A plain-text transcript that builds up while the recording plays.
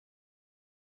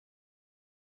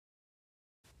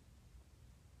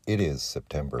It is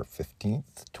September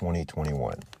 15th,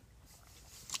 2021.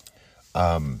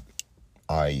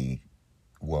 I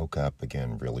woke up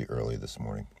again really early this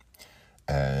morning.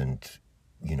 And,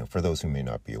 for those who may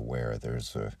not be aware,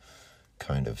 there's a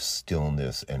kind of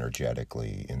stillness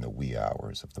energetically in the wee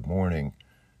hours of the morning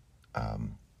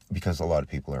because a lot of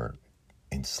people are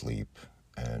in sleep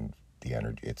and the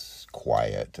energy, it's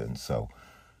quiet. And so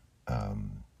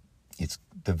it's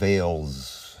the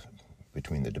veils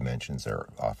between the dimensions are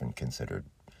often considered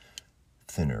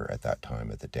thinner at that time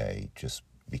of the day just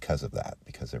because of that,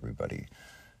 because everybody,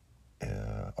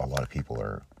 a lot of people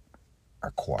are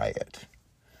quiet.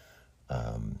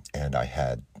 And I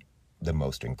had the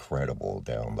most incredible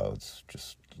downloads,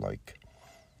 just like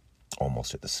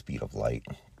almost at the speed of light.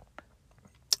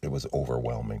 It was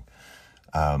overwhelming.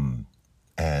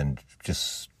 And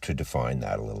just to define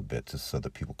that a little bit, just so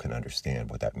that people can understand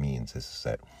what that means, is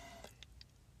that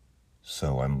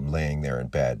so I'm laying there in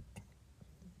bed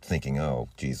thinking, oh,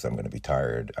 geez, I'm going to be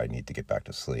tired. I need to get back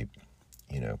to sleep,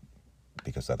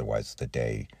 because otherwise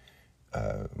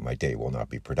my day will not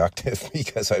be productive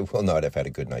because I will not have had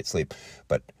a good night's sleep.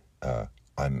 But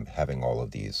I'm having all of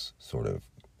these sort of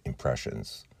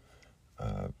impressions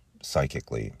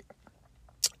psychically.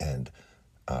 And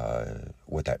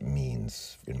what that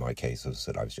means in my case is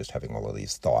that I was just having all of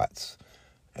these thoughts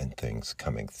and things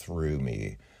coming through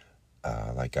me.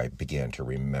 Like I began to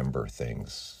remember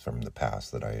things from the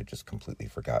past that I had just completely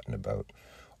forgotten about.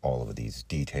 All of these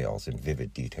details and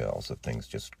vivid details of things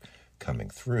just coming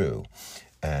through.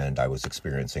 And I was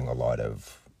experiencing a lot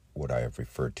of what I have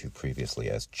referred to previously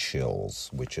as chills,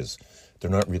 which is,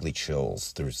 they're not really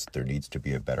chills. There needs to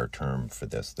be a better term for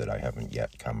this that I haven't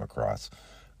yet come across.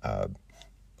 I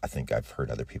think I've heard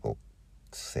other people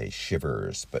say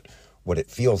shivers, but what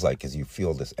it feels like is you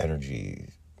feel this energy,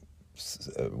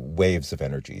 waves of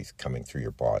energy coming through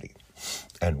your body.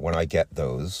 And when I get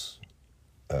those,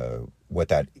 what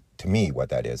that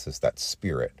is that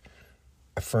spirit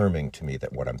affirming to me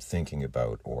that what I'm thinking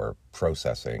about or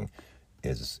processing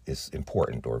is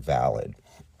important or valid.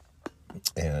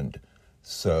 And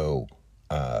so,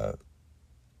 I'm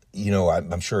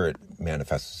sure it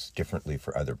manifests differently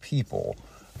for other people,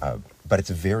 but it's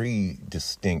a very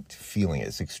distinct feeling.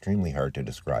 It's extremely hard to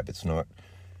describe. It's not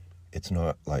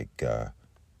like, how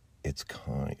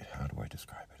do I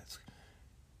describe it?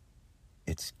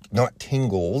 It's not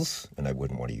tingles, and I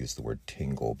wouldn't want to use the word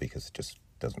tingle because it just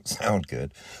doesn't sound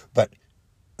good, but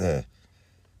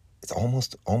it's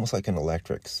almost like an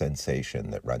electric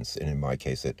sensation that runs, and in my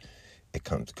case it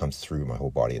comes through my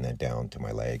whole body and then down to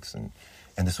my legs, and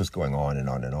this was going on and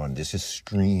on and on. There's just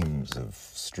streams of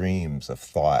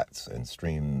thoughts and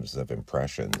streams of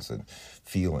impressions and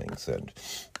feelings, and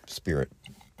spirit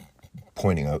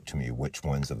pointing out to me which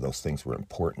ones of those things were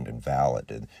important and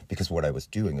valid. And because what I was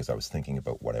doing is I was thinking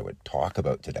about what I would talk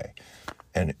about today,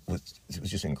 and it was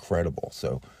just incredible.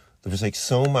 So there was like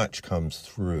so much comes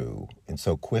through and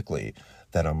so quickly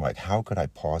that I'm like, how could I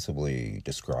possibly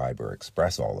describe or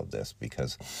express all of this?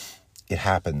 Because it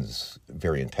happens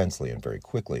very intensely and very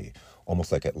quickly,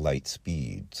 almost like at light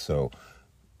speed. So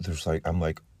I'm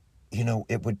like,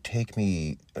 it would take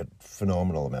me a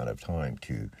phenomenal amount of time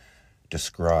to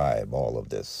describe all of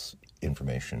this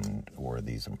information or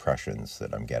these impressions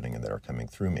that I'm getting and that are coming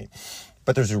through me.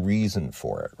 But there's a reason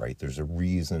for it, right? There's a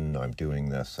reason I'm doing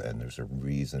this, and there's a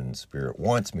reason Spirit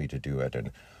wants me to do it.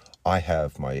 And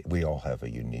we all have a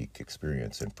unique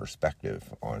experience and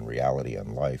perspective on reality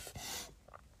and life.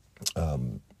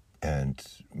 And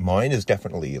mine is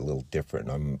definitely a little different.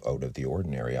 I'm out of the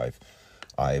ordinary. I've,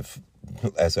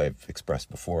 as I've expressed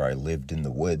before, I lived in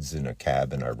the woods in a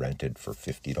cabin I rented for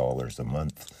 $50 a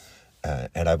month,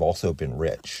 and I've also been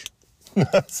rich.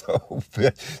 so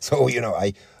there's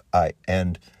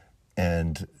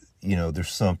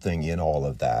something in all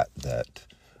of that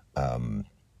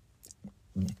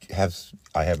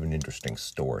I have an interesting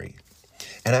story,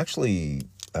 and actually,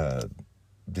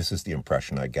 this is the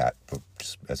impression I got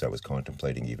as I was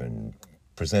contemplating even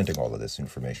presenting all of this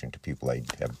information to people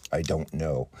I don't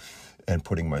know, and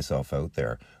putting myself out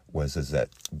there, is that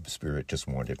Spirit just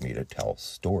wanted me to tell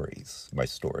my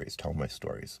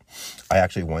stories. I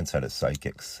actually once had a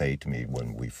psychic say to me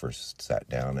when we first sat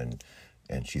down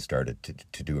and she started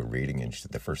to do a reading, and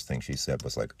the first thing she said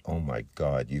was like, oh my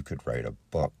God, you could write a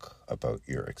book about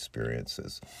your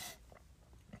experiences.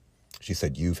 She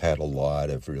said, you've had a lot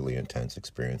of really intense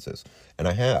experiences. And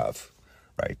I have,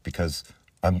 right? Because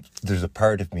there's a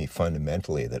part of me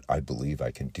fundamentally that I believe I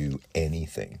can do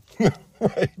anything,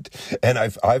 right? And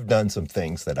I've done some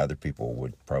things that other people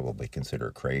would probably consider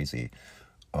crazy.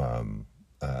 And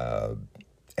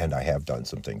I have done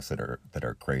some things that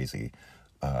are crazy.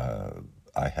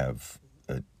 I have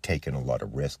taken a lot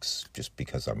of risks just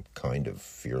because I'm kind of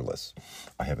fearless.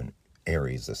 I have an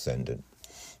Aries ascendant.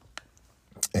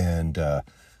 And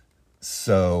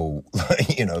so,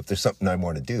 if there's something I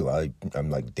want to do, I'm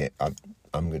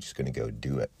just going to go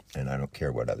do it. And I don't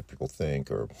care what other people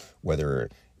think or whether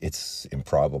it's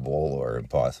improbable or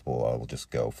impossible. I will just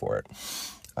go for it.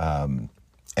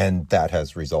 And that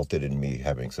has resulted in me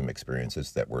having some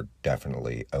experiences that were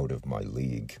definitely out of my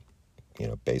league,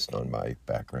 based on my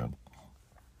background,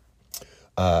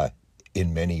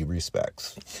 in many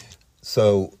respects.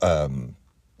 So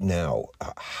now,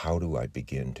 how do I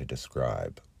begin to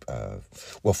describe?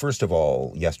 Well, first of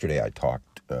all, yesterday I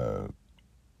talked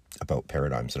about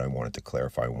paradigms, and I wanted to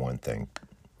clarify one thing,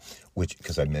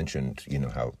 because I mentioned,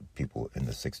 how people in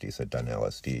the 60s had done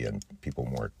LSD and people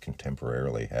more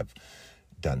contemporarily have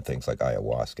done things like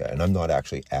ayahuasca. And I'm not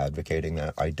actually advocating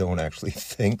that. I don't actually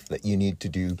think that you need to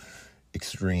do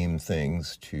extreme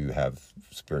things to have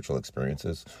spiritual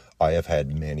experiences. I have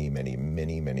had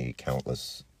many,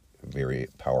 countless very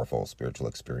powerful spiritual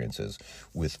experiences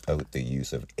without the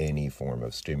use of any form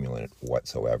of stimulant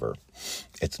whatsoever.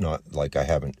 It's not like I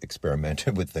haven't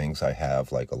experimented with things. I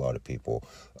have, like a lot of people.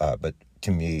 But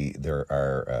to me, there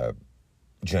are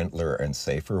gentler and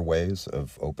safer ways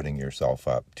of opening yourself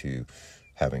up to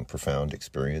having profound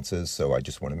experiences. So I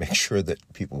just want to make sure that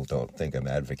people don't think I'm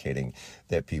advocating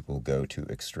that people go to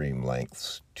extreme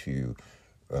lengths to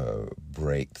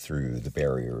break through the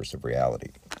barriers of reality.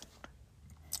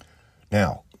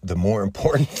 Now, the more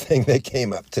important thing that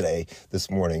came up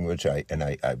this morning,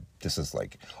 this is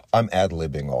like, I'm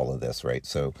ad-libbing all of this, right?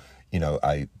 So,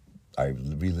 I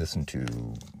re-listened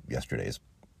to yesterday's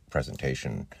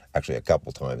presentation actually a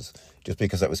couple times just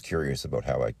because I was curious about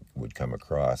how I would come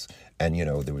across. And,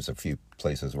 there was a few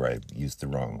places where I used the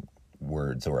wrong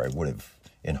words, or I would have,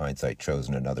 in hindsight,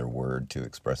 chosen another word to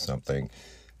express something.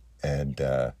 And,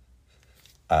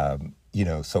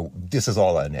 so this is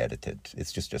all unedited.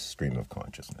 It's just a stream of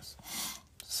consciousness.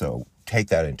 So take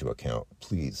that into account,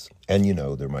 please. And,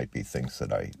 there might be things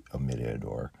that I omitted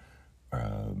or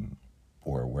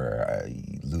where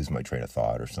I lose my train of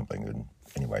thought or something. And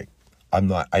anyway,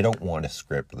 I don't want to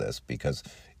script this because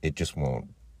it just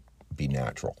won't be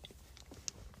natural.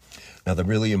 Now, the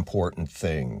really important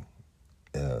thing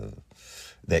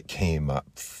that came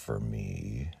up for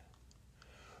me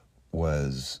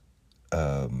was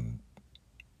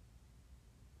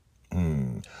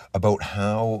about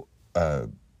how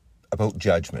about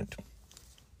judgment.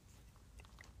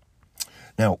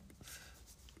 Now,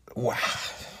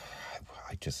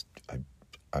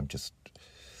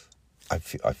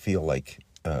 I feel like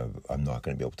I'm not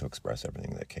going to be able to express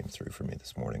everything that came through for me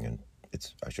this morning, and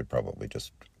I should probably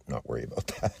just not worry about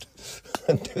that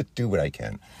and do what I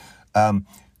can.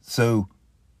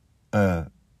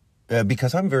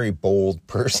 Because I'm a very bold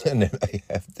person and I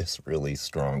have this really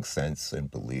strong sense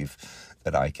and belief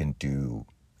that I can do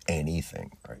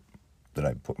anything, right, that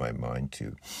I put my mind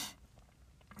to.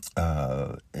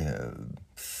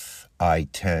 I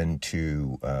tend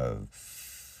to,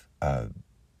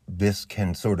 this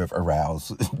can sort of arouse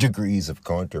degrees of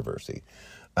controversy.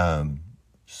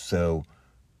 So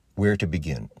where to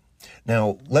begin?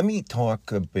 Now, let me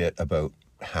talk a bit about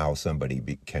how somebody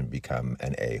can become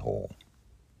an a-hole.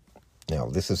 Now,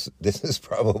 this is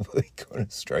probably going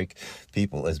to strike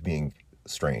people as being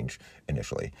strange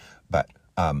initially, but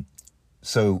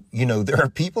so there are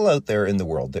people out there in the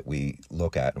world that we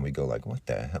look at and we go like, what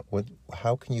the hell?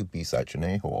 How can you be such an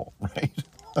a-hole, right?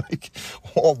 Like,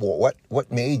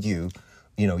 what made you?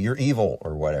 You're evil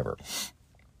or whatever.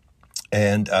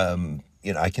 And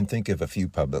I can think of a few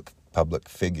public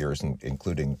figures,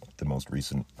 including the most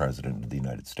recent president of the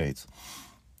United States,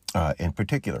 in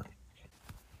particular.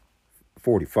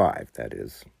 45, that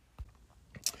is.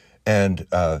 And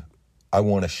I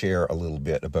want to share a little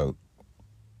bit about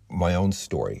my own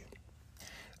story.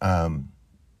 Well,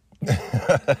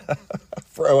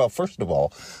 first of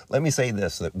all, let me say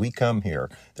this, that we come here,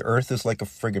 the earth is like a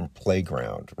friggin'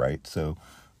 playground, right? So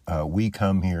we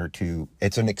come here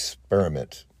it's an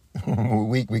experiment.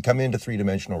 we come into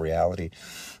three-dimensional reality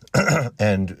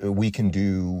and we can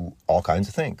do all kinds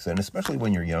of things. And especially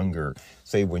when you're younger,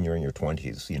 say when you're in your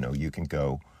 20s, you can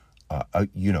go,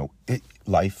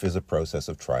 life is a process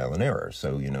of trial and error.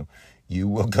 So, you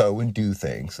will go and do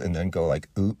things and then go like,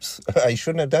 oops, I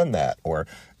shouldn't have done that, or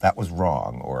that was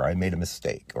wrong, or I made a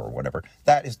mistake, or whatever.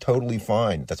 That is totally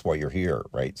fine. That's why you're here,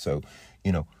 right? So,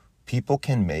 people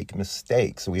can make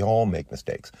mistakes. We all make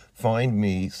mistakes. Find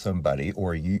me somebody,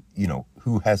 or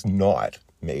who has not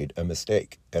made a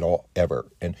mistake at all, ever.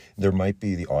 And there might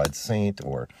be the odd saint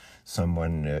or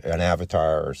someone, an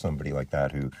avatar or somebody like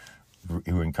that who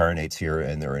incarnates here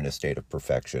and they're in a state of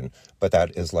perfection. But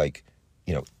that is like,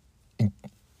 you know,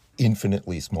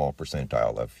 infinitely small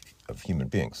percentile of human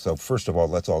beings. So first of all,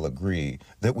 let's all agree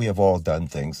that we have all done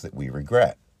things that we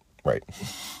regret, right?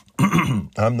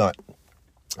 I'm not,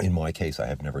 in my case, I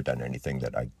have never done anything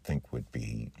that I think would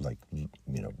be like, you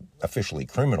know, officially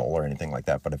criminal or anything like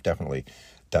that, but I've definitely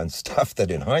done stuff that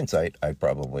in hindsight I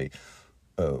probably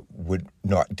would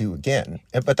not do again.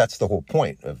 But that's the whole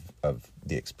point of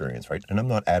the experience, right? And I'm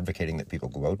not advocating that people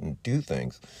go out and do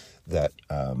things that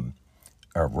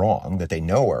are wrong, that they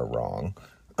know are wrong,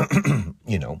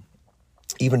 you know,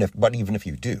 even if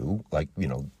you do, like, you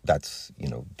know, that's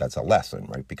a lesson,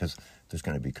 right? Because there's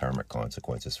going to be karmic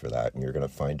consequences for that. And you're going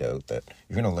to find out that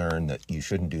you're going to learn that you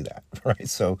shouldn't do that, right?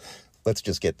 So let's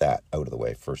just get that out of the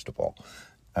way, first of all.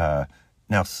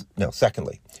 Now,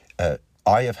 secondly,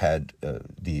 I have had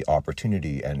the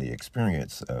opportunity and the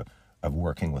experience of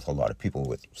working with a lot of people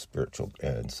with spiritual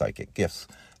and psychic gifts.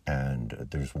 And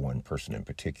there's one person in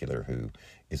particular who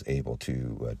is able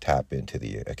to tap into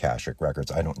the Akashic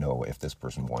Records. I don't know if this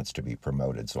person wants to be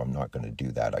promoted, so I'm not going to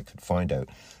do that. I could find out.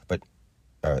 But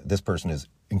this person is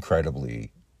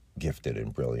incredibly gifted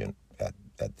and brilliant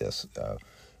at this.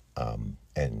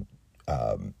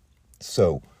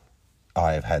 So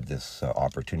I have had this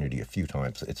opportunity a few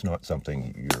times. It's not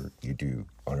something you do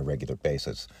on a regular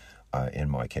basis. In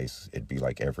my case, it'd be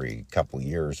like every couple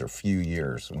years or few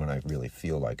years when I really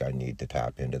feel like I need to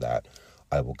tap into that,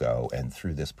 I will go. And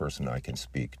through this person, I can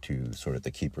speak to sort of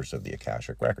the keepers of the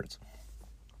Akashic Records.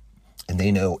 And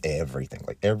they know everything,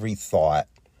 like every thought,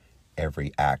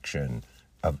 every action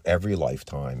of every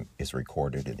lifetime is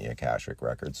recorded in the Akashic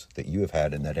Records that you have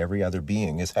had and that every other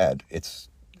being has had. It's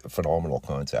a phenomenal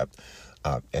concept.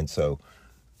 And so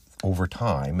over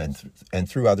time and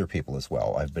through other people as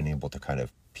well, I've been able to kind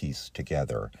of piece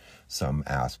together some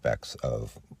aspects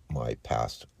of my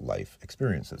past life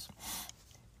experiences.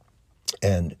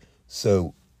 And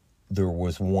so there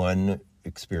was one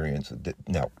experience that,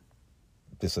 now,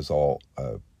 this is all,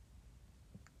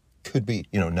 could be,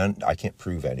 you know, none, I can't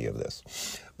prove any of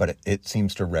this, but it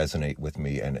seems to resonate with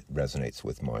me and it resonates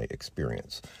with my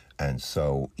experience. And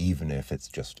so even if it's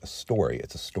just a story,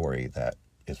 it's a story that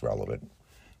is relevant.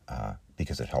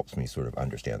 Because it helps me sort of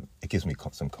understand, it gives me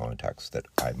some context that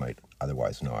I might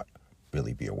otherwise not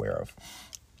really be aware of.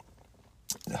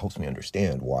 It helps me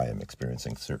understand why I'm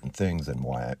experiencing certain things and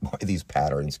why these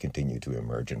patterns continue to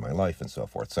emerge in my life and so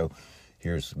forth. So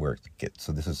here's where it gets,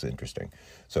 so this is interesting.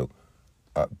 So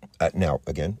now,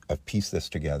 again, I've pieced this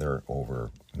together over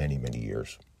many, many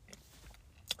years.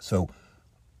 So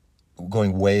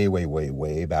going way, way, way,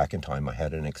 way back in time, I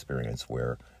had an experience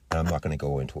where, and I'm not going to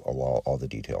go into all the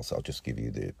details. I'll just give you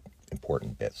the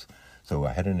important bits. So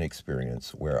I had an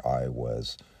experience where I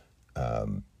was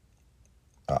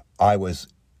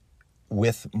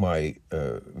with my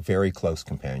very close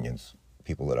companions,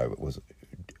 people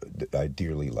that I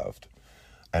dearly loved,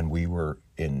 and we were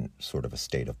in sort of a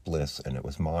state of bliss. And it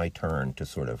was my turn to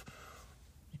sort of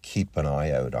keep an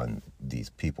eye out on these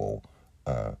people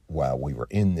while we were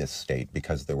in this state,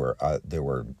 because there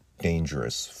were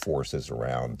dangerous forces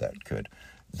around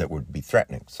that would be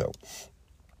threatening. So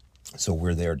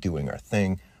we're there doing our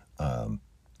thing.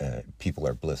 People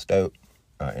are blissed out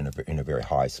in a very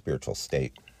high spiritual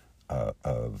state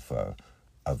of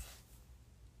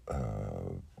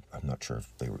I'm not sure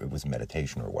if it was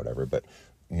meditation or whatever, but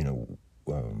you know,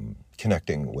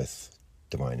 connecting with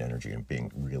divine energy and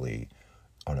being really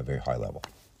on a very high level.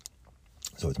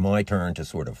 So it's my turn to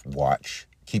sort of watch,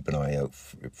 keep an eye out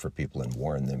for people and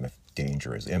warn them if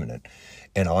danger is imminent.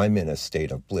 And I'm in a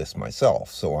state of bliss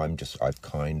myself. So I've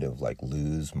kind of like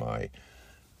lose my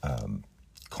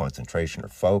concentration or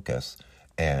focus.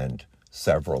 And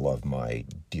several of my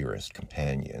dearest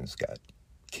companions got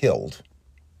killed.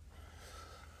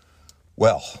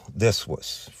 Well, this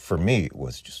was, for me, it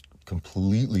was just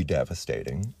completely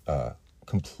devastating. I'm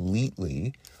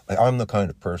the kind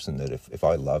of person that if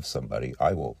I love somebody,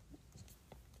 I will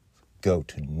go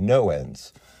to no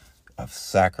ends of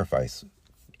sacrifice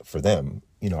for them.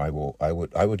 You know, I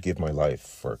would give my life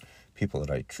for people that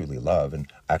I truly love.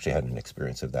 And I actually had an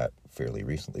experience of that fairly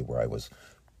recently where I was,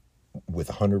 with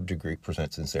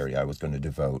 100% sincerity, I was going to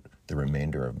devote the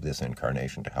remainder of this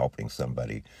incarnation to helping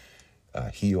somebody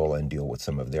heal and deal with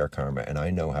some of their karma. And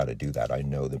I know how to do that. I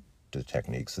know the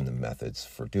techniques and the methods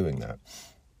for doing that.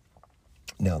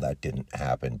 Now, that didn't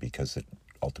happen because it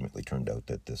ultimately turned out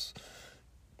that this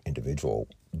individual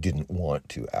didn't want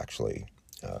to actually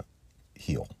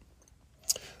heal.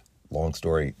 long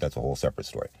story. That's a whole separate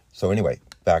story. So anyway,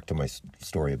 back to my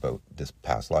story about this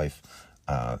past life.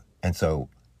 And so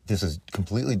this is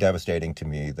completely devastating to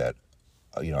me that,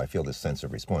 I feel this sense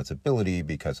of responsibility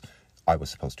because I was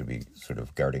supposed to be sort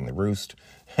of guarding the roost,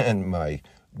 and my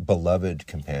beloved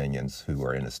companions who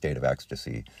are in a state of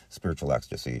ecstasy, spiritual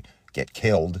ecstasy, get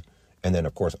killed. And then,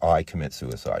 of course, I commit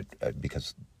suicide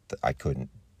because I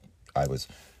was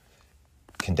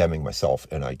condemning myself,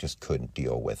 and I just couldn't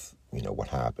deal with, what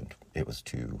happened. It was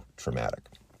too traumatic.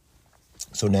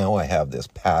 So now I have this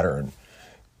pattern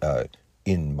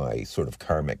in my sort of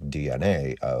karmic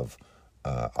DNA of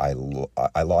I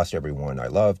lost everyone I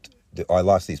loved. I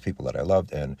lost these people that I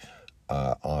loved, and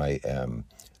I am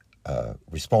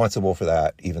responsible for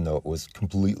that, even though it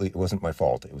wasn't my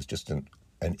fault. It was just an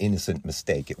innocent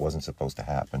mistake. It wasn't supposed to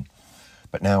happen.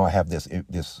 But now I have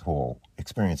this whole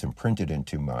experience imprinted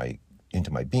into my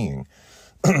being,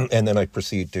 and then I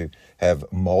proceed to have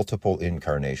multiple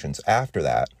incarnations after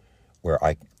that, where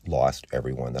I lost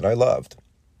everyone that I loved.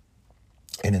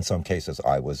 And in some cases,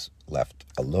 I was left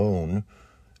alone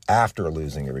after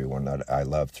losing everyone that I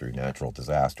loved through natural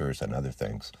disasters and other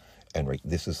things. And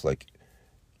this is like,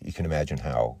 you can imagine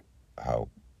how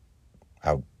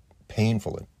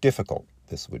painful and difficult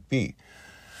this would be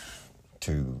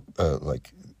to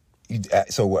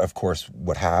so of course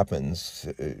what happens,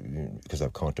 because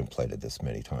I've contemplated this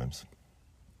many times,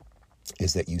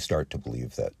 is that you start to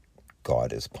believe that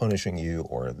God is punishing you,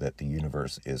 or that the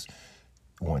universe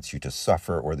wants you to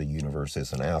suffer, or the universe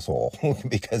is an asshole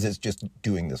because it's just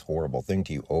doing this horrible thing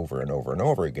to you over and over and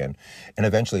over again. And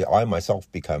eventually I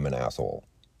myself become an asshole.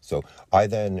 So I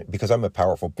then, because I'm a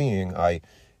powerful being, I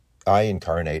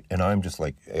incarnate, and I'm just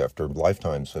like, after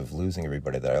lifetimes of losing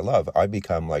everybody that I love, I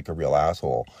become like a real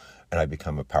asshole, and I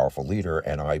become a powerful leader,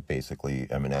 and I basically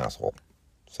am an asshole.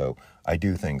 So I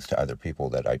do things to other people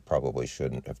that I probably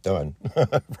shouldn't have done,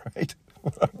 right?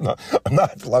 I'm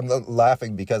not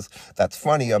laughing because that's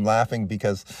funny. I'm laughing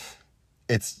because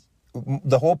it's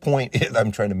the whole point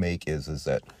I'm trying to make is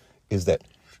that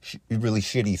really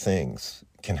shitty things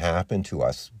can happen to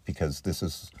us, because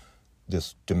this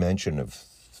dimension of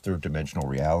third dimensional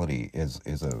reality is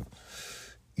a,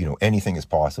 anything is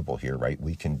possible here, right?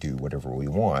 We can do whatever we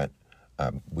want.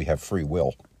 We have free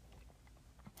will.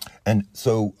 And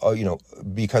so,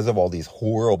 because of all these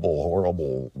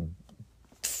horrible,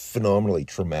 phenomenally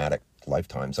traumatic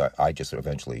lifetimes, I just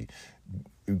eventually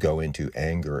go into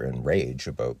anger and rage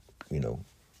about,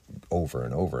 over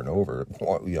and over and over,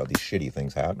 these shitty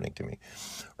things happening to me,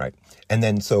 right? And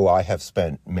then, so I have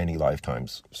spent many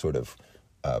lifetimes sort of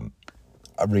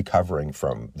recovering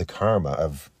from the karma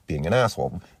of being an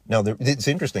asshole. Now, it's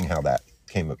interesting how I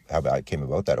came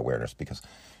about that awareness, because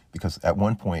at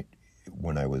one point,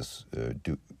 when I was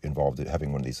involved in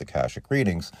having one of these Akashic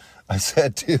readings, I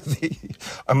said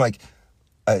I'm like,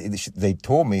 they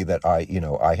told me that I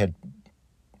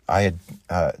had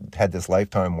this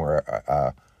lifetime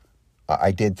where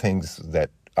I did things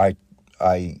that I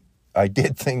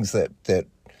did things that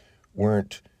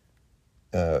weren't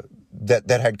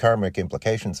that had karmic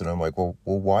implications, and I'm like, well,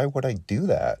 why would I do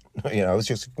that? I was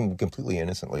just completely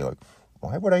innocently like,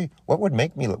 why would I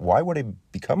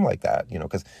become like that?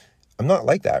 Because I'm not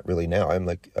like that really now. I'm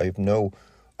like, I've never,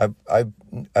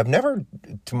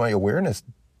 to my awareness,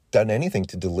 done anything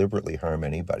to deliberately harm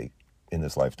anybody in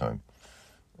this lifetime,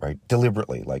 right?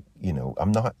 Deliberately, like,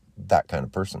 I'm not that kind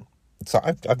of person. So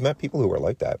I've met people who are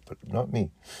like that, but not me.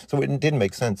 So it didn't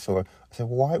make sense. So I said,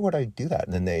 well, why would I do that?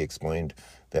 And then they explained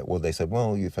that, they said,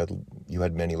 well, you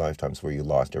had many lifetimes where you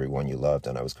lost everyone you loved.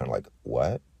 And I was kind of like,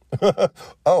 what?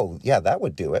 Oh, yeah, that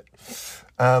would do it.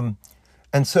 And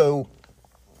so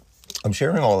I'm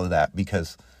sharing all of that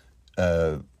because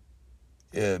I've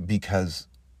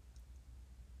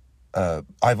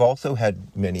also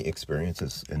had many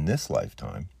experiences in this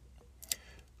lifetime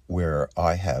where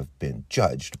I have been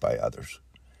judged by others.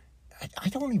 I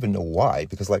don't even know why,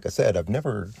 because like I said, I've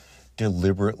never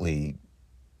deliberately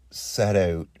set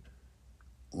out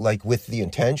like with the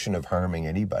intention of harming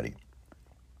anybody.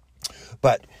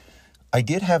 But I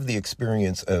did have the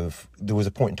experience of, there was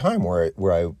a point in time where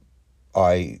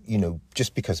I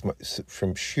just because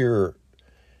from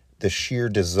the sheer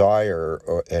desire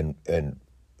and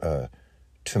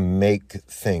to make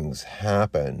things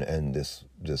happen, and this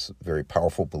very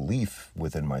powerful belief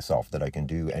within myself that I can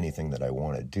do anything that I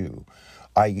want to do,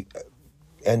 I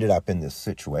ended up in this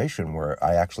situation where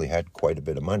I actually had quite a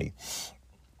bit of money.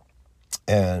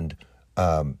 And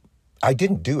I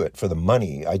didn't do it for the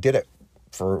money. I did it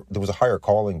there was a higher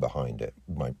calling behind it,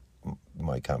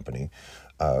 my company,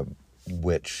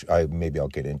 which maybe I'll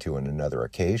get into on another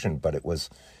occasion, but it was,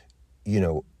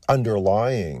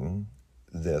 underlying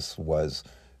this was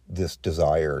this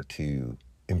desire to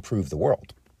improve the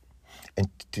world. And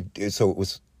so it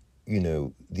was,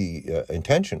 the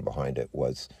intention behind it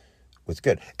was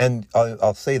good. And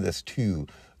I'll say this too,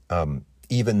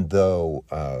 even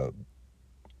though,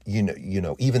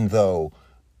 even though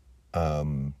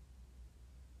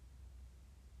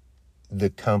the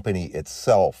company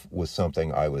itself was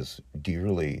something I was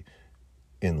dearly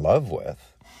in love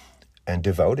with and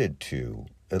devoted to,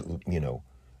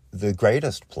 the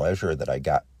greatest pleasure that I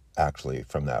got actually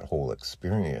from that whole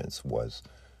experience was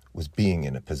being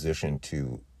in a position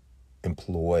to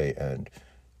employ and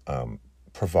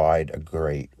provide a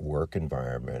great work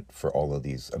environment for all of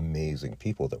these amazing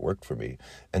people that worked for me.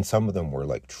 And some of them were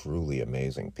like truly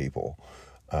amazing people.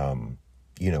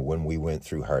 When we went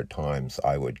through hard times,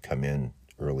 I would come in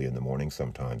early in the morning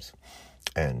sometimes,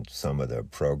 and some of the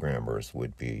programmers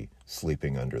would be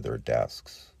sleeping under their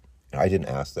desks. And I didn't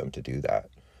ask them to do that.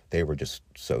 They were just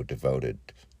so devoted.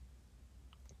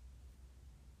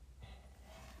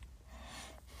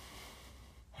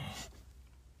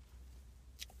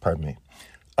 Pardon me.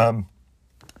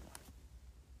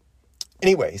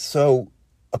 Anyway, so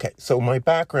my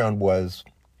background was,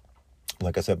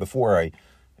 like I said before,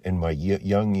 in my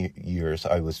young years,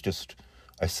 I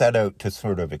set out to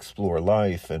sort of explore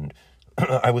life, and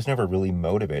I was never really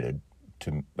motivated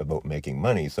about making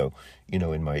money. So,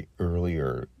 in my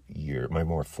my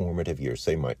more formative years,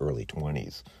 say my early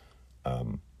 20s,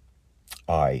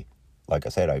 like I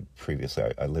said, I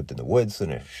lived in the woods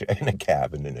in a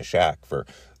cabin in a shack for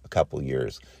a couple of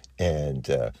years, and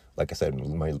like I said,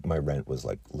 my rent was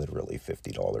like literally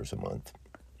 $50 a month.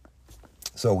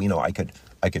 So I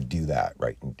could do that,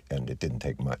 right, and it didn't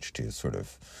take much to sort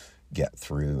of get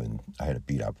through. And I had a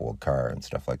beat up old car and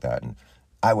stuff like that, and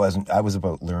I was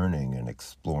about learning and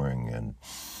exploring,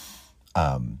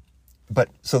 and but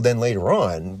so then later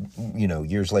on,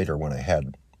 years later, when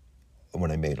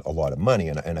I made a lot of money,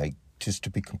 and I just, to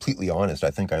be completely honest,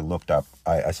 I think I looked up,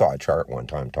 I saw a chart one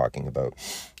time talking about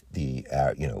the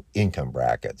income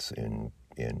brackets in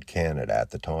Canada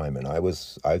at the time, and I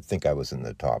think I was in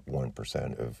the top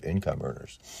 1% of income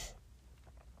earners,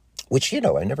 which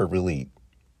I never really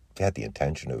had the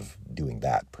intention of doing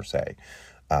that per se.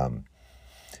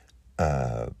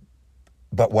 But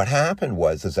what happened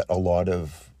is that a lot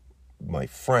of my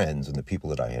friends and the people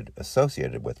that I had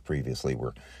associated with previously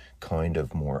were kind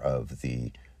of more of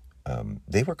they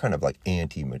were kind of like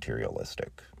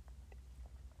anti-materialistic.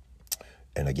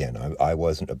 And again, I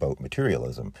wasn't about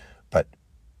materialism, but,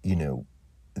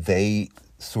 they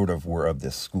sort of were of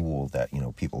this school that,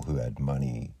 people who had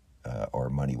money or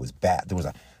money was bad. There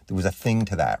was a thing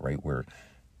to that, right, where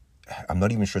I'm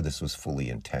not even sure this was fully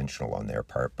intentional on their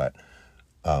part, but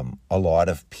a lot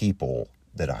of people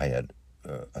that I had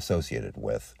associated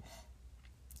with,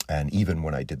 and even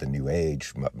when I did the New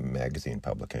Age magazine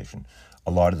publication,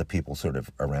 a lot of the people sort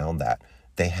of around that,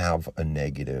 they have a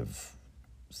negative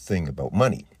thing about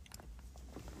money.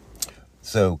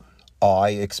 So I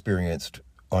experienced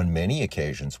on many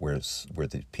occasions where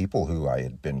the people who I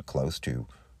had been close to,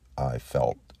 I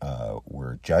felt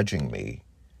were judging me,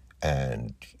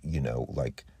 and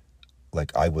like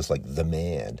I was like the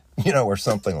man, or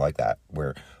something like that,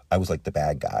 where I was like the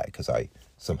bad guy because I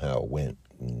somehow went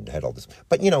and had all this.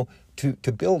 But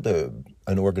to build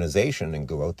an organization and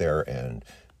go out there and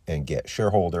get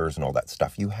shareholders and all that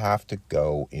stuff, you have to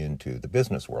go into the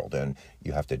business world, and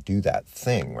you have to do that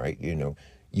thing, right?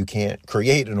 You can't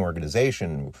create an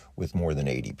organization with more than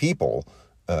 80 people,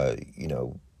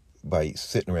 by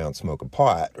sitting around smoking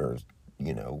pot or,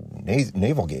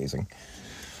 navel gazing.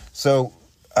 So,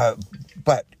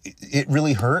 but it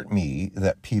really hurt me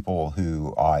that people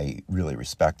who I really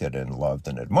respected and loved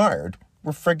and admired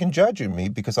were friggin' judging me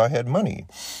because I had money.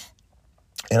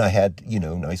 And I had,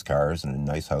 nice cars and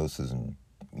nice houses and,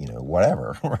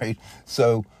 whatever, right?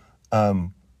 So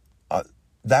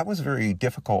that was very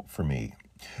difficult for me.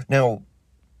 Now,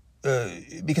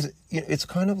 because it's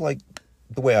kind of like,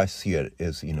 the way I see it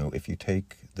is, if you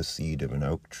take the seed of an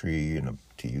oak tree, and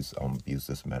I'll use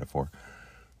this metaphor,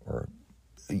 or,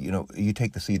 you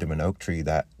take the seed of an oak tree,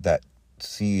 that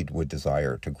seed would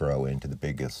desire to grow into the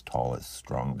biggest, tallest,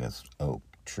 strongest oak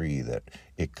tree that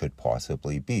it could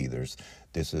possibly be.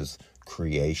 This is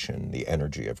creation. The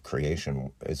energy of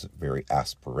creation is very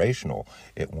aspirational.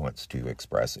 It wants to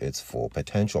express its full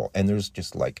potential. And there's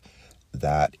just like,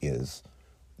 that is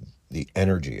the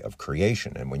energy of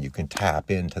creation. And when you can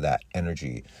tap into that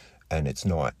energy, and it's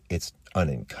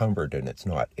unencumbered and it's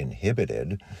not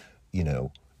inhibited,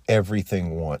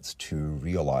 everything wants to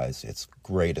realize its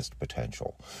greatest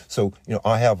potential. So,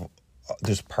 I have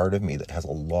there's part of me that has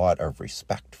a lot of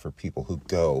respect for people who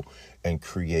go and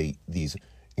create these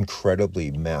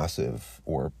incredibly massive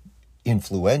or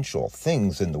influential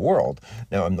things in the world.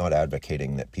 Now, I'm not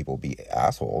advocating that people be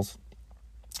assholes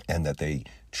and that they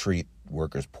treat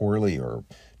workers poorly or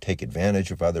take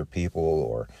advantage of other people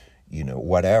or,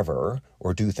 whatever,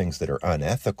 or do things that are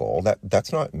unethical.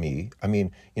 That's not me. I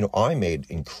mean, I made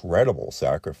incredible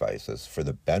sacrifices for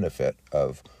the benefit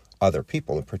of other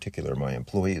people, in particular my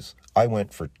employees. I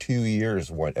went for 2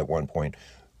 years at one point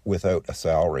without a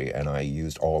salary, and I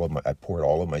poured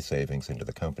all of my savings into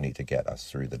the company to get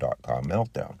us through the dot-com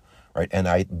meltdown, right? And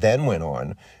I then went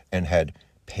on and had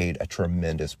paid a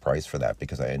tremendous price for that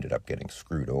because I ended up getting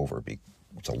screwed over.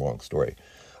 It's a long story,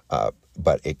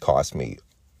 but it cost me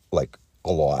like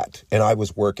a lot, and I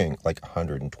was working like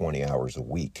 120 hours a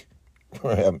week.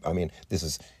 I mean, this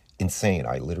is insane.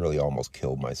 I literally almost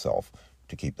killed myself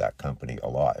to keep that company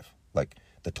alive. Like,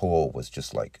 the toll was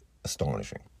just like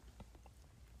astonishing.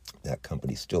 That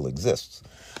company still exists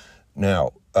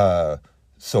now.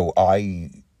 So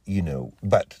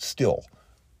but still,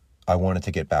 I wanted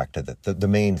to get back to the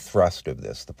main thrust of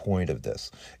this. The point of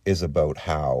this is about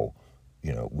how,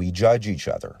 we judge each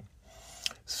other.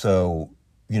 So,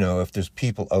 if there's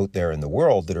people out there in the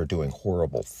world that are doing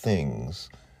horrible things,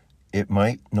 it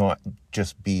might not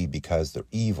just be because they're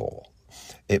evil.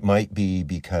 It might be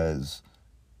because,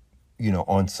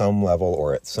 on some level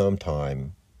or at some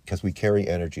time, because we carry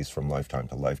energies from lifetime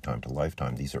to lifetime to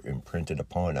lifetime, these are imprinted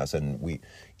upon us, and we,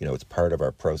 it's part of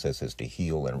our process is to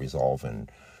heal and resolve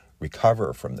and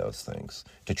recover from those things,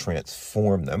 to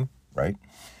transform them, right?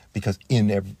 Because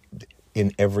in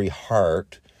every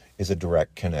heart is a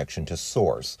direct connection to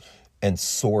source, and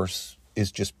source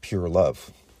is just pure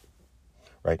love,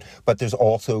 right? But there's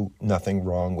also nothing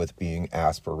wrong with being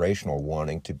aspirational,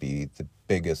 wanting to be the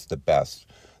biggest, the best,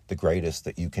 the greatest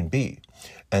that you can be.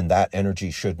 And that energy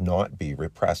should not be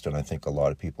repressed. And I think a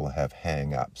lot of people have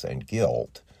hang-ups and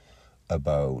guilt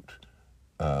about,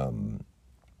 and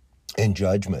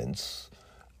judgments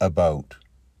about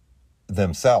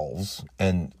themselves,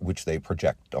 and which they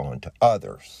project onto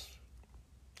others.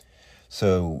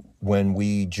 So when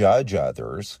we judge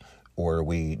others or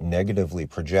we negatively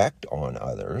project on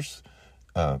others,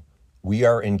 we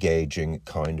are engaging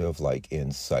kind of like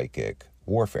in psychic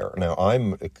warfare. Now,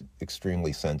 I'm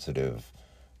extremely sensitive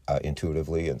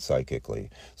intuitively and psychically.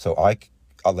 So I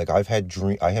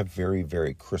have very,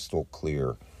 very crystal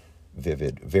clear,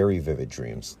 very vivid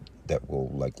dreams that will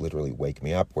like literally wake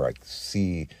me up, where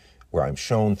I'm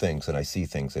shown things and I see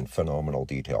things in phenomenal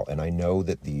detail. And I know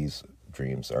that these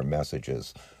dreams are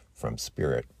messages from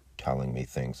spirit telling me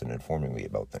things and informing me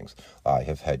about things. I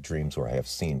have had dreams where I have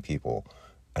seen people,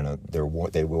 and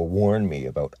they will warn me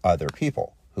about other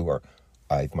people who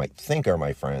I might think are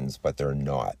my friends, but they're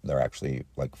not. They're actually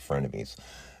like frenemies.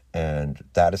 And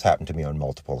that has happened to me on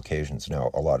multiple occasions.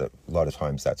 Now, a lot of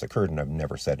times that's occurred, and I've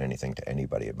never said anything to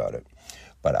anybody about it.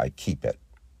 But I keep it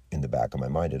in the back of my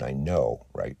mind, and I know,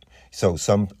 right? So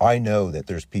I know that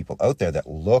there's people out there that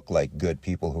look like good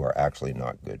people who are actually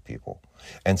not good people.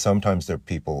 And sometimes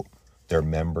they're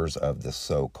members of the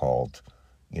so-called,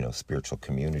 spiritual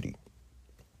community.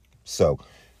 So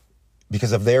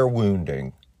because of their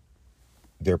wounding,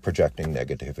 they're projecting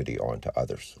negativity onto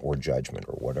others, or judgment,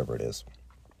 or whatever it is.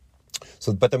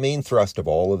 So, but the main thrust of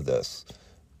all of this,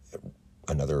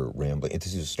 another rambling,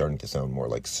 this is starting to sound more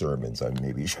like sermons. I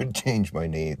maybe should change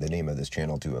the name of this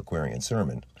channel to Aquarian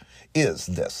Sermon, is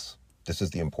this. This is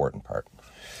the important part.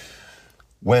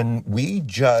 When we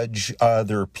judge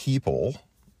other people,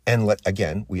 and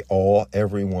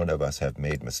every one of us have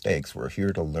made mistakes. We're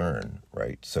here to learn,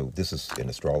 right? So this is, in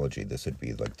astrology, this would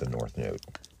be like the North Node.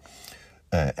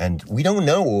 And we don't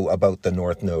know about the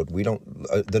North Node.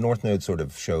 The North Node sort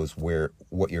of shows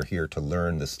what you're here to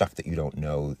learn, the stuff that you don't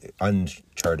know,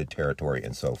 uncharted territory,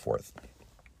 and so forth.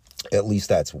 At least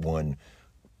that's one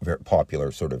very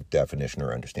popular sort of definition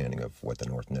or understanding of what the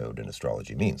North Node in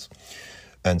astrology means.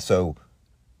 And so,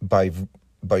 by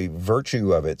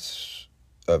virtue of its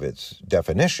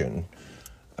definition,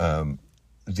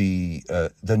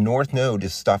 the North Node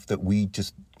is stuff that we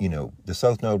just, the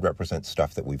South Node represents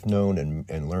stuff that we've known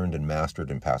and learned and mastered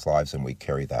in past lives, and we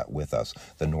carry that with us.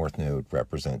 The North Node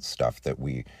represents stuff that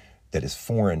is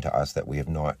foreign to us, that we have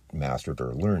not mastered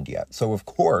or learned yet. So, of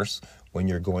course, when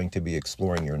you're going to be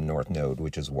exploring your North Node,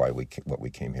 which is what we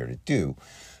came here to do,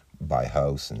 by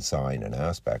house and sign and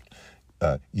aspect,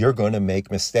 you're going to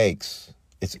make mistakes.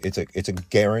 It's a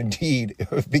guaranteed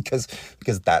because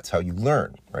that's how you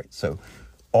learn, right? So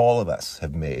all of us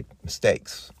have made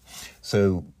mistakes.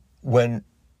 So when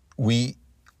we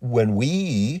when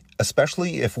we,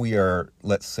 especially if we are,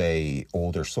 let's say,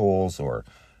 older souls, or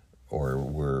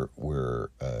we're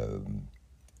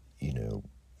you know,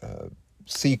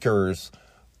 seekers,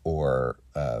 or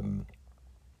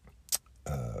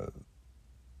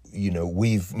you know,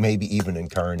 we've maybe even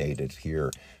incarnated here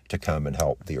to come and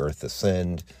help the earth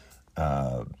ascend.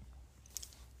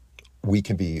 We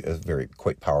can be very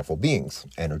quite powerful beings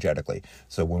energetically.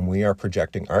 So when we are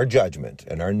projecting our judgment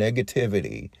and our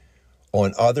negativity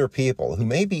on other people who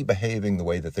may be behaving the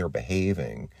way that they're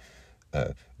behaving,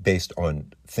 based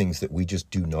on things that we just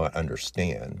do not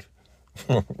understand,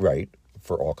 right,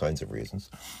 for all kinds of reasons,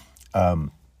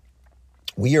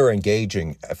 we are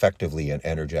engaging effectively in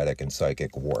energetic and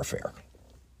psychic warfare.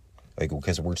 Like,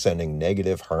 because we're sending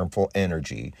negative, harmful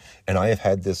energy. And I have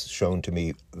had this shown to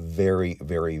me very,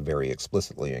 very, very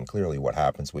explicitly and clearly what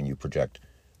happens when you project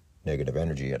negative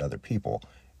energy at other people.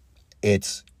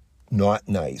 It's not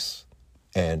nice,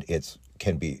 and it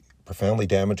can be profoundly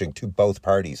damaging to both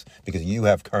parties, because you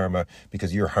have karma,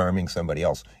 because you're harming somebody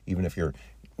else, even if you're...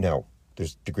 Now,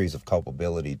 there's degrees of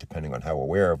culpability depending on how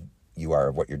aware you are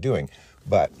of what you're doing,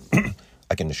 but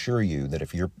I can assure you that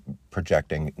if you're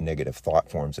projecting negative thought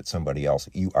forms at somebody else,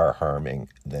 you are harming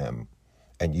them,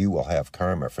 and you will have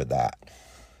karma for that.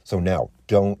 So now,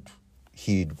 don't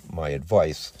heed my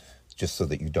advice just so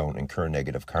that you don't incur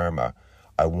negative karma.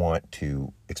 I want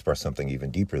to express something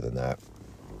even deeper than that,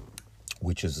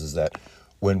 which is that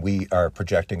when we are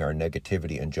projecting our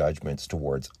negativity and judgments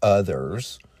towards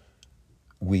others,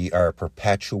 we are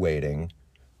perpetuating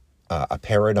a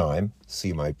paradigm.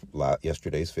 See my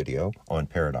yesterday's video on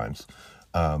paradigms.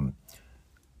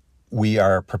 We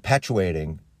are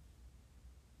perpetuating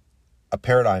a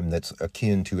paradigm that's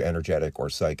akin to energetic or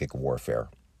psychic warfare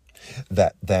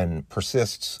that then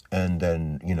persists, and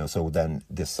then, you know, so then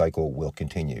this cycle will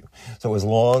continue. So as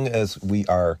long as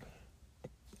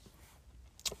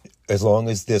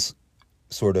this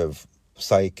sort of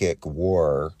psychic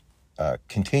war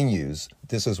continues,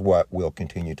 this is what will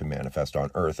continue to manifest on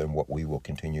Earth and what we will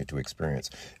continue to experience.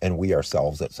 And we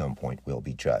ourselves at some point will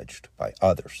be judged by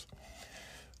others.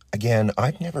 Again,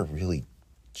 I've never really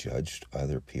judged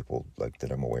other people like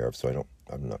that I'm aware of, so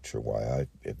I'm not sure why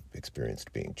I've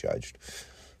experienced being judged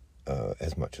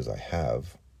as much as I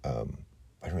have.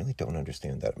 I really don't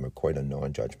understand that. I'm quite a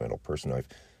non-judgmental person.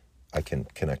 I can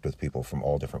connect with people from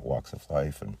all different walks of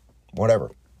life and whatever.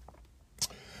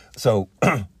 So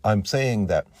I'm saying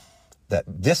that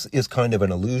this is kind of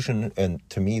an illusion, and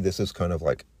to me this is kind of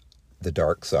like the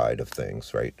dark side of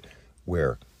things, right?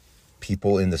 Where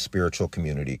people in the spiritual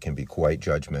community can be quite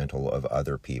judgmental of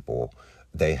other people.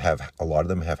 A lot of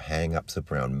them have hang-ups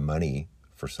around money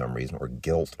for some reason, or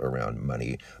guilt around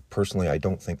money. Personally, I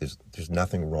don't think there's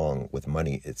nothing wrong with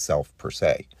money itself per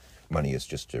se. Money is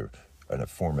just a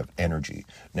form of energy.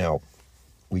 Now,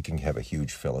 we can have a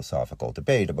huge philosophical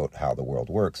debate about how the world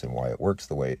works and why it works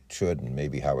the way it should, and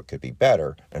maybe how it could be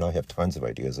better. And I have tons of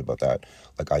ideas about that.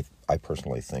 Like, I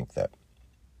personally think that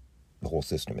the whole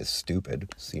system is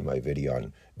stupid. See my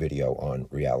video on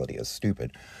reality is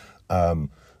stupid.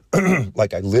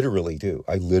 Like, I literally do.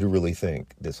 I literally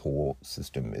think this whole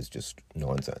system is just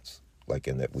nonsense. Like,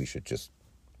 in that we should just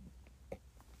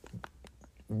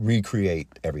recreate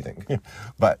everything.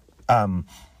 But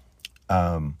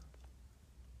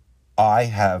I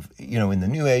have, in the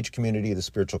New Age community, the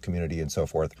spiritual community, and so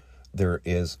forth, there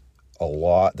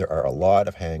are a lot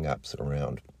of hang-ups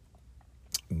around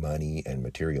money and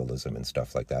materialism and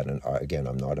stuff like that. And again,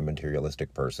 I'm not a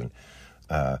materialistic person.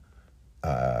 I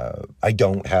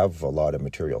don't have a lot of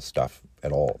material stuff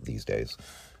at all these days,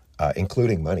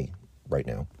 including money right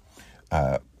now.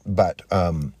 But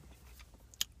I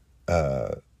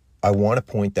want to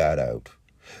point that out,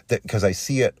 because I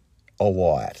see it a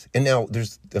lot. And now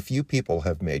there's a few people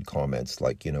have made comments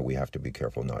like, we have to be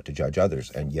careful not to judge others.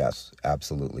 And yes,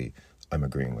 absolutely, I'm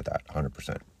agreeing with that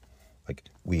 100%. Like,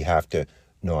 we have to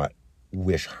not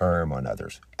wish harm on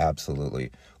others. Absolutely.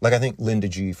 Like, I think Linda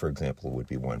G, for example, would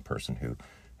be one person who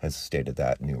has stated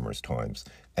that numerous times.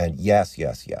 And yes,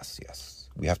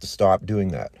 we have to stop doing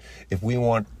that. If we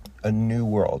want a new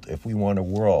world, if we want a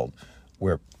world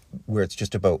where it's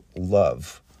just about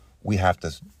love, we have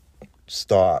to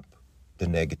stop the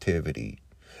negativity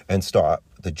and stop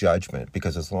the judgment,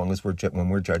 because as long as when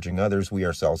we're judging others, we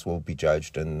ourselves will be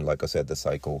judged. And like I said, the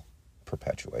cycle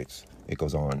perpetuates. It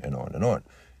goes on and on and on.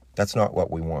 That's not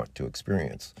what we want to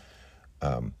experience.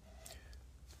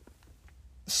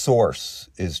 Source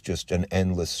is just an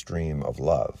endless stream of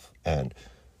love, and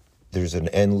there's an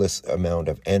endless amount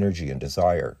of energy and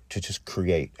desire to just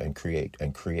create and create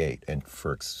and create, and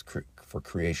for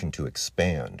creation to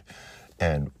expand.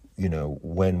 And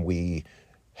when we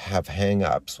have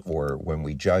hang-ups, or when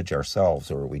we judge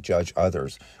ourselves or we judge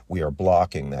others, we are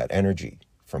blocking that energy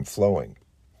from flowing.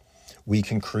 We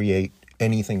can create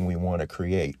anything we want to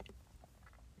create.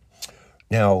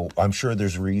 Now, I'm sure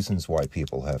there's reasons why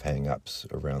people have hang-ups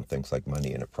around things like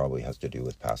money, and it probably has to do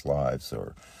with past lives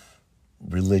or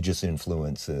religious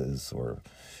influences or,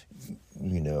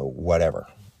 whatever.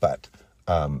 But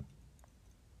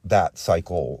that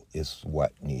cycle is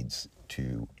what needs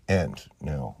to end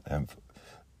now. And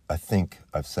I think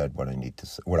I've said what I need to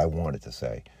say, what I wanted to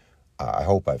say. I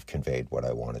hope I've conveyed what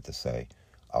I wanted to say.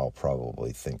 I'll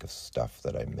probably think of stuff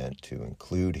that I meant to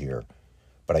include here,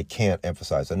 but I can't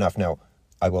emphasize enough. Now,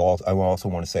 I will also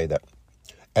want to say that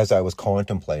as I was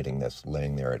contemplating this,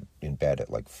 laying there in bed at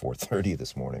like 4:30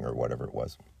 this morning or whatever it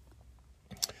was,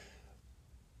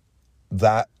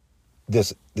 that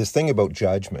this thing about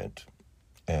judgment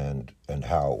and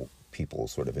how people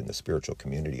sort of in the spiritual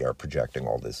community are projecting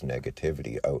all this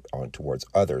negativity out on towards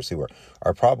others who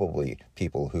are probably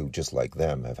people who, just like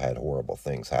them, have had horrible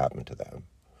things happen to them,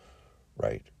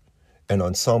 right? And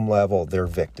on some level, they're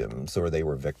victims or they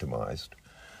were victimized.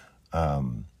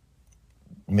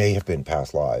 May have been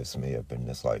past lives, may have been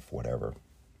this life, whatever.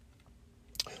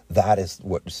 That is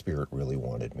what the Spirit really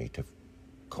wanted me to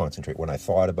concentrate. When I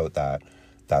thought about that,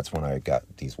 that's when I got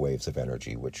these waves of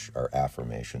energy, which are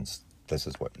affirmations. This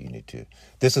is what you need to,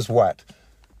 this is what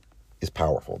is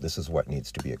powerful. This is what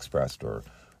needs to be expressed, or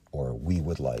we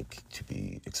would like to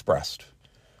be expressed.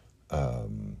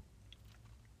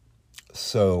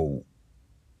 So,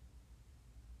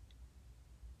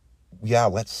 yeah,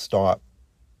 let's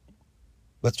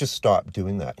just stop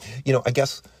doing that. I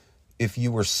guess if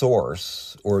you were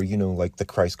Source, or, like the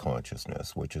Christ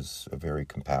consciousness, which is a very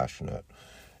compassionate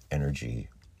energy,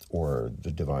 or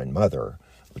the Divine Mother,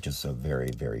 which is a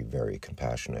very, very, very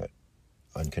compassionate,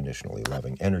 unconditionally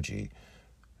loving energy,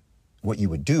 what you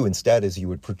would do instead is you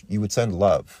would send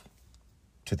love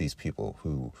to these people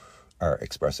who are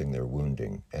expressing their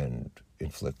wounding and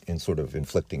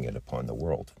inflicting it upon the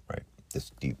world, right?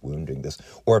 This deep wounding,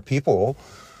 or people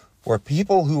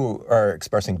who are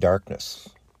expressing darkness,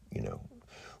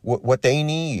 what they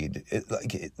need.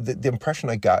 The impression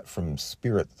I got from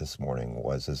Spirit this morning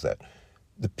is that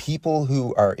the people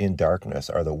who are in darkness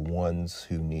are the ones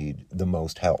who need the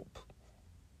most help,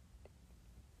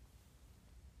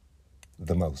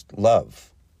 the most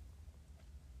love.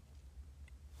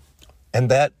 And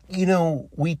that,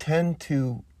 we tend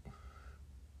to,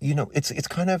 it's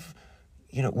kind of,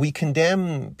 we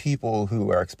condemn people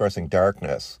who are expressing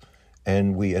darkness,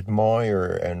 and we admire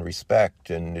and respect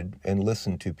and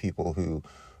listen to people who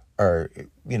are,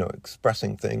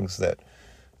 expressing things that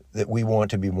we want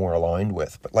to be more aligned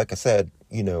with. But like I said,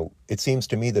 it seems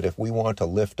to me that if we want to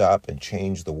lift up and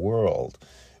change the world,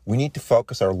 we need to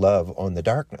focus our love on the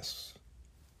darkness,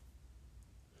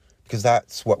 because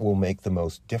that's what will make the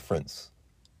most difference.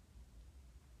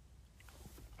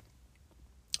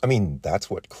 I mean, that's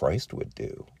what Christ would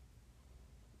do.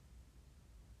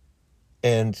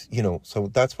 And, so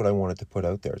that's what I wanted to put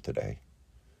out there today,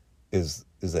 is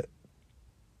that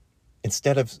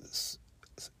instead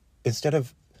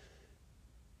of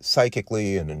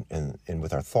psychically and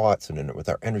with our thoughts and with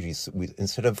our energies,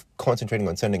 instead of concentrating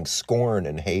on sending scorn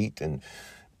and hate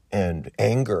and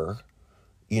anger,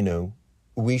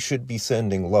 we should be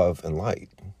sending love and light.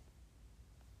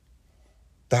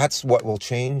 That's what will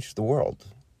change the world.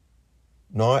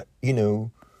 Not,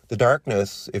 the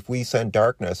darkness. If we send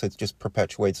darkness, it just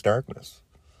perpetuates darkness.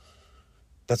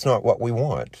 That's not what we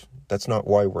want. That's not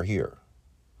why we're here.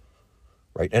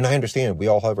 Right? And I understand we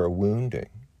all have our wounding.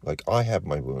 Like, I have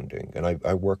my wounding, and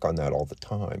I work on that all the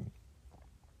time.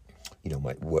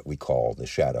 What we call the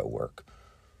shadow work.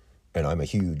 And I'm a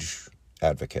huge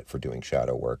advocate for doing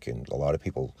shadow work, and a lot of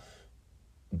people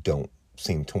don't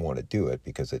seem to want to do it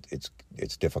because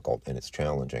it's difficult and it's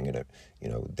challenging, and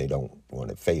they don't want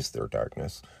to face their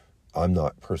darkness. I'm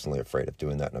not personally afraid of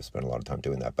doing that, and I've spent a lot of time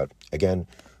doing that. But again,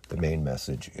 the main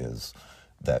message is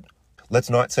that let's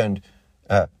not send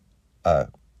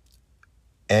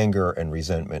anger and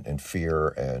resentment and fear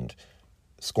and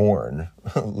scorn.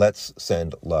 Let's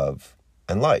send love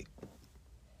and light.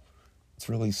 It's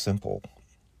really simple,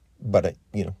 but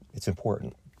it's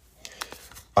important.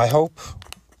 I hope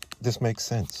this makes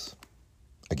sense.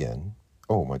 Again,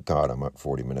 oh my God, I'm up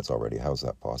 40 minutes already. How's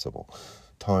that possible?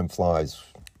 Time flies.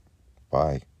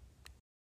 Bye.